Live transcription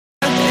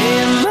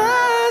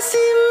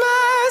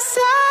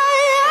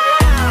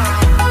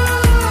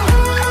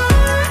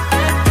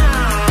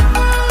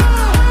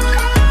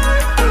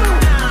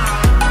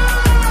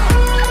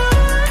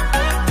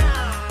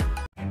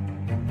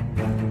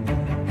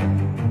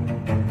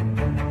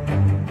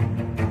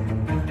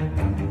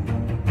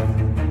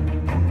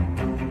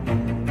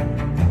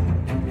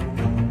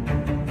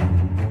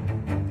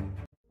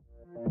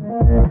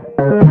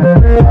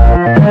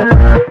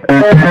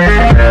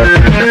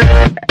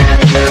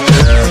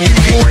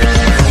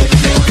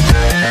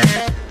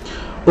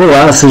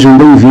Olá, sejam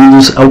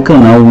bem-vindos ao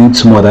canal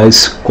Whindersson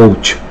Moraes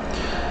Coach.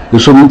 Eu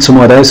sou Whindersson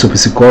Moraes, sou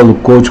psicólogo,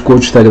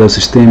 coach integral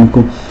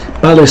sistêmico,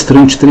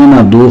 palestrante,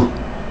 treinador,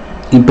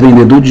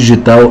 empreendedor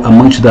digital,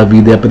 amante da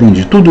vida e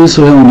aprendiz. Tudo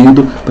isso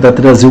reunido para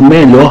trazer o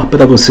melhor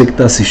para você que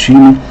está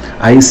assistindo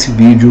a esse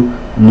vídeo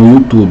no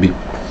YouTube.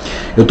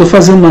 Eu estou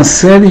fazendo uma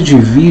série de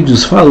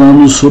vídeos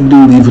falando sobre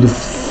um livro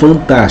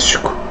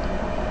fantástico,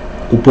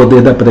 O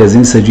Poder da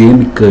Presença, de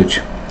Amy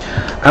Cuddy.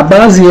 A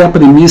base e a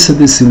premissa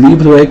desse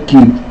livro é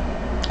que,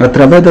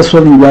 através da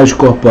sua linguagem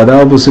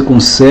corporal, você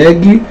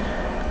consegue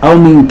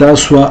aumentar a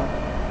sua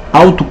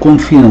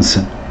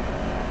autoconfiança.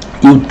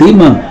 E o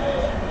tema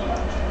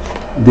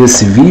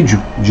desse vídeo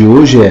de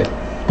hoje é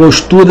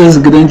Posturas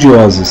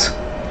Grandiosas.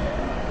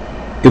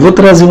 Eu vou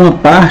trazer uma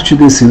parte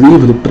desse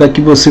livro para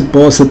que você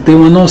possa ter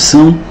uma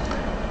noção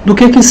do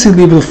que esse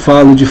livro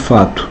fala de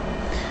fato.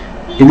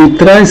 Ele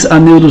traz a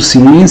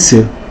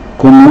neurociência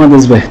como uma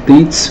das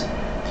vertentes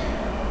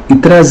e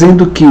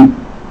trazendo que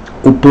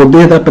o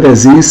poder da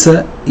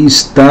presença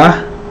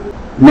está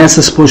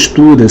nessas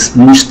posturas,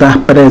 no estar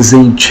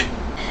presente.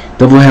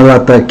 Então vou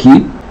relatar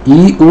aqui.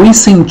 E o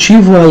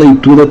incentivo à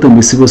leitura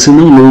também. Se você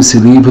não leu esse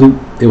livro,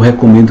 eu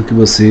recomendo que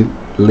você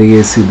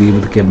leia esse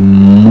livro, que é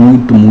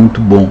muito,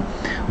 muito bom.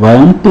 Vai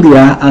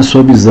ampliar a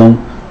sua visão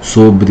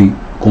sobre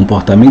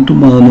comportamento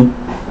humano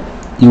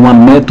e uma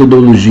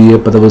metodologia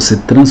para você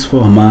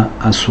transformar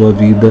a sua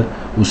vida,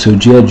 o seu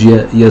dia a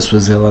dia e as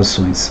suas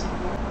relações.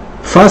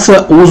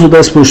 Faça uso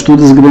das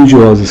posturas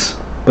grandiosas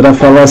para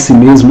falar a si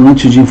mesmo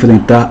antes de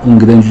enfrentar um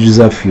grande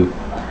desafio.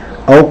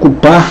 Ao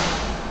ocupar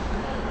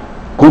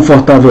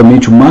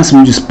confortavelmente o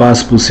máximo de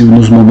espaço possível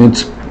nos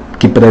momentos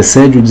que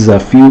precedem o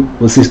desafio,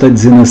 você está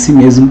dizendo a si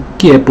mesmo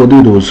que é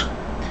poderoso,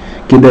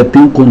 que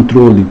detém o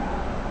controle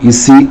e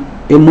se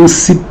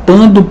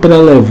emancipando para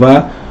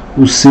levar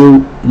o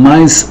seu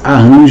mais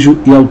arranjo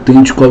e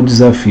autêntico ao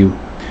desafio.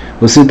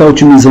 Você está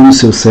otimizando o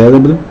seu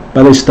cérebro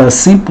para estar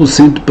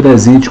 100%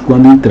 presente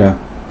quando entrar.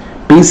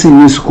 Pense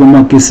nisso como um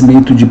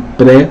aquecimento de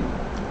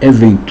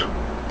pré-evento.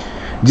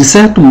 De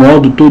certo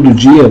modo, todo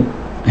dia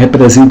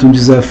representa um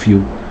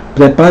desafio.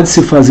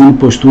 Prepare-se fazendo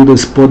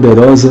posturas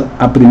poderosas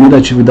a primeira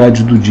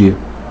atividade do dia.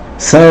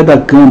 Saia da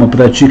cama,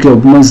 pratique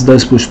algumas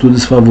das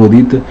posturas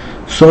favoritas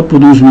só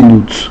por uns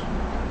minutos.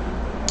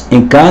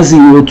 Em casa e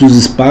em outros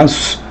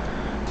espaços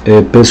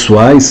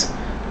pessoais,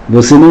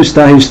 você não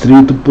está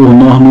restrito por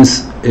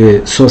normas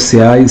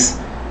sociais,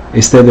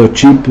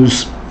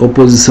 estereotipos ou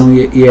posição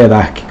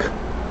hierárquica.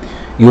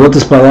 Em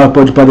outras palavras,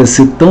 pode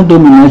parecer tão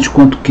dominante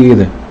quanto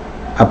queira.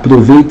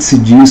 Aproveite-se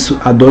disso,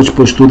 adote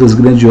posturas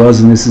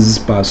grandiosas nesses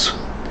espaços.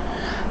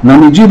 Na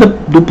medida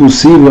do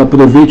possível,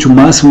 aproveite o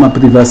máximo a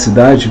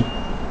privacidade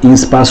em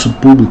espaços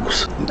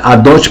públicos.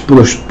 Adote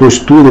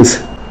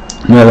posturas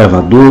no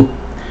elevador,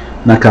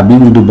 na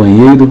cabine do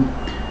banheiro,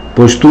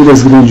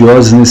 posturas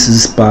grandiosas nesses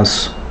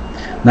espaços.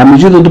 Na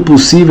medida do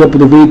possível,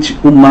 aproveite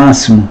o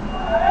máximo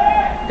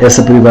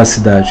essa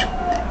privacidade.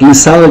 Em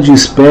sala de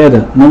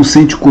espera, não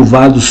sente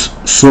curvados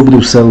sobre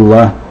o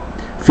celular.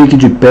 Fique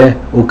de pé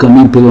ou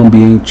caminhe pelo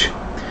ambiente.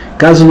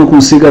 Caso não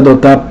consiga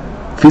adotar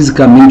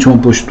fisicamente uma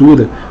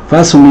postura,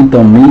 faça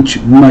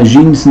mentalmente,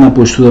 imagine-se na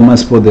postura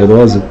mais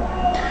poderosa,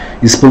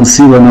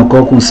 expansiva, na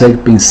qual consegue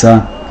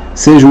pensar.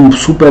 Seja um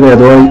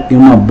super-herói em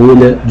uma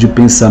bolha de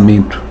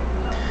pensamento.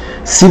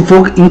 Se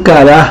for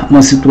encarar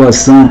uma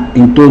situação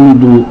em torno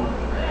do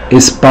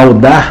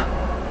espaldar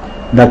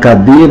da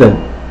cadeira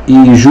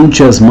e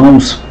junte as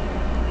mãos,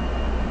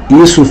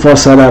 isso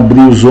forçará a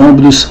abrir os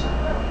ombros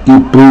e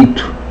o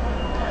peito.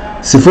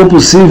 Se for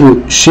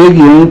possível,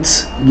 chegue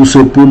antes do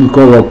seu público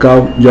ao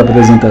local de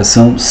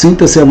apresentação,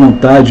 sinta-se à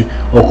vontade,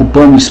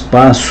 ocupando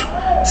espaço,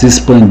 se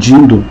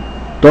expandindo,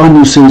 torne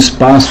o seu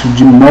espaço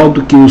de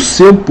modo que o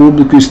seu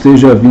público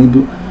esteja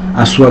vindo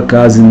à sua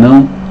casa e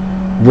não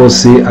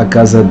você à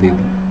casa dele.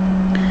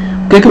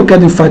 O que é que eu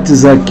quero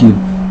enfatizar aqui?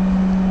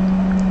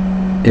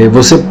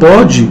 Você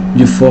pode,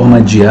 de forma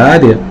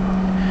diária,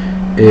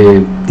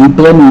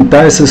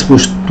 implementar essas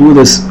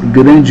posturas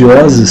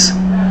grandiosas,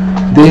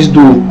 desde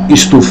o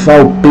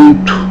estufar o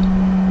peito,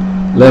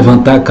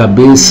 levantar a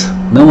cabeça,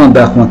 não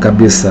andar com a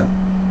cabeça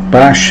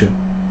baixa.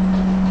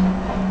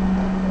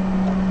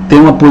 Tem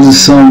uma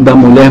posição da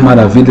Mulher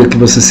Maravilha que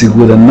você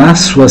segura na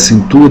sua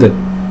cintura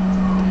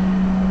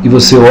e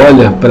você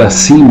olha para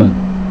cima.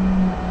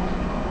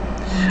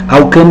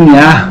 Ao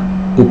caminhar,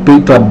 o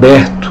peito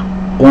aberto,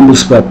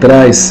 ombros para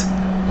trás,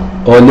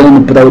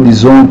 olhando para o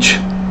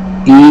horizonte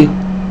e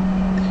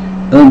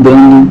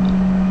andando,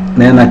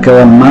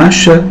 naquela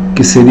marcha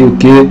que seria o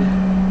que?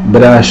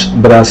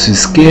 Braço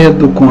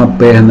esquerdo com a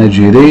perna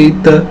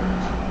direita,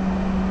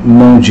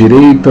 mão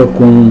direita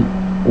com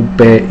o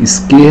pé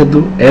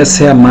esquerdo.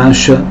 Essa é a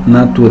marcha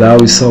natural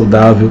e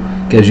saudável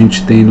que a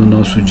gente tem no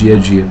nosso dia a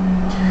dia.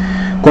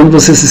 Quando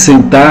você se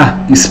sentar,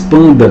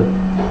 expanda,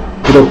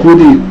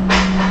 procure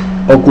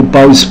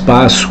ocupar o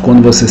espaço.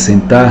 Quando você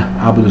sentar,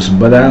 abra os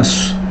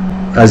braços,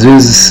 às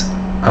vezes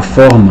a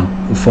forma,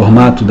 o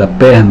formato da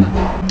perna,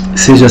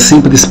 seja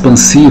sempre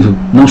expansivo,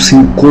 não se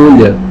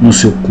encolha no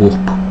seu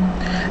corpo.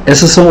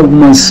 Essas são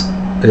algumas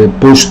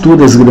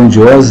posturas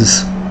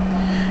grandiosas,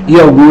 e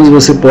algumas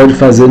você pode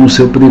fazer no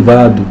seu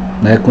privado,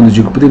 né? Quando eu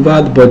digo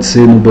privado, pode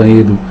ser no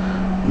banheiro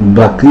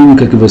da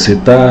clínica que você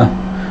está,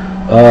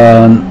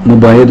 no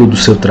banheiro do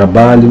seu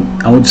trabalho,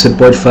 onde você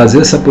pode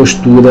fazer essa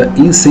postura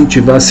e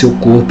incentivar seu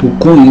corpo.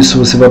 Com isso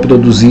você vai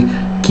produzir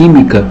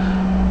química,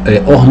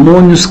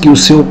 hormônios que o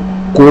seu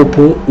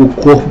corpo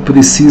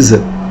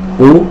precisa,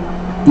 ou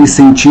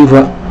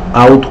incentiva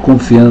a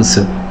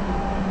autoconfiança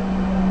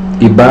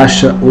e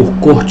baixa o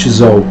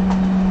cortisol,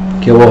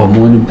 que é o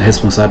hormônio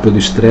responsável pelo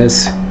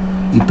estresse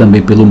e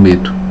também pelo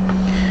medo.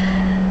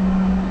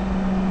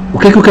 O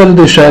que eu quero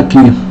deixar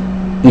aqui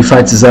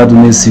enfatizado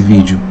nesse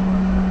vídeo?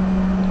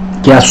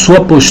 Que a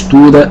sua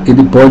postura,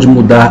 ele pode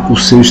mudar o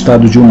seu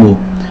estado de humor,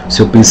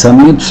 seu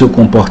pensamento, seu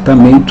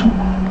comportamento,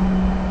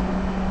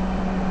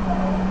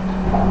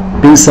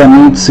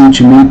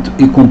 sentimento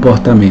e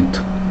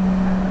comportamento.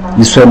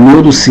 Isso é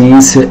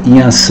neurociência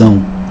em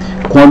ação.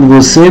 Quando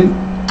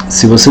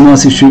se você não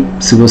assistiu,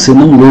 se você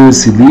não leu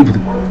esse livro,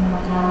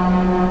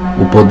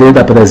 O Poder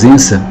da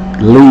Presença,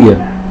 leia,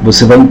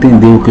 você vai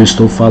entender o que eu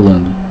estou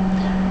falando.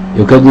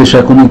 Eu quero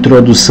deixar como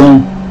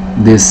introdução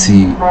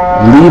desse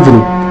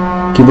livro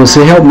que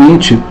você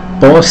realmente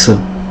possa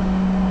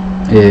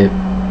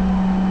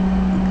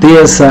ter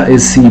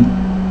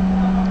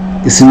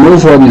esse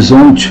novo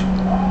horizonte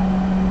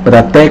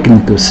para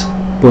técnicas,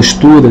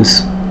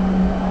 posturas,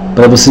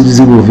 para você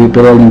desenvolver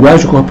pela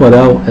linguagem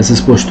corporal essas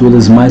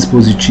posturas mais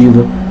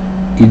positivas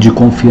e de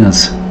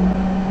confiança.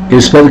 Eu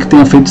espero que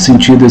tenha feito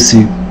sentido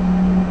esse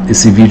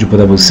vídeo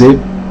para você.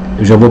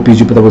 Eu já vou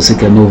pedir para você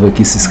que é novo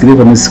aqui, se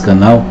inscreva nesse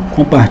canal,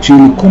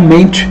 compartilhe,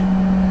 comente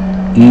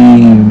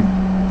e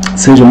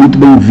seja muito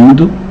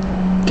bem-vindo,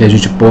 que a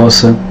gente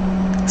possa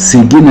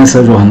seguir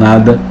nessa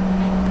jornada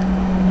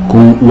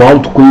com o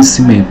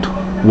autoconhecimento.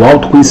 O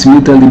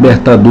autoconhecimento é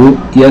libertador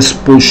e as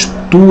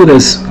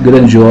posturas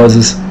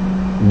grandiosas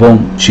vão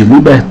te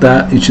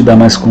libertar e te dar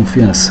mais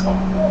confiança.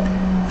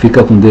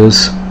 Fica com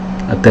Deus.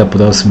 Até a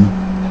próxima.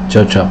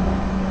 Tchau, tchau.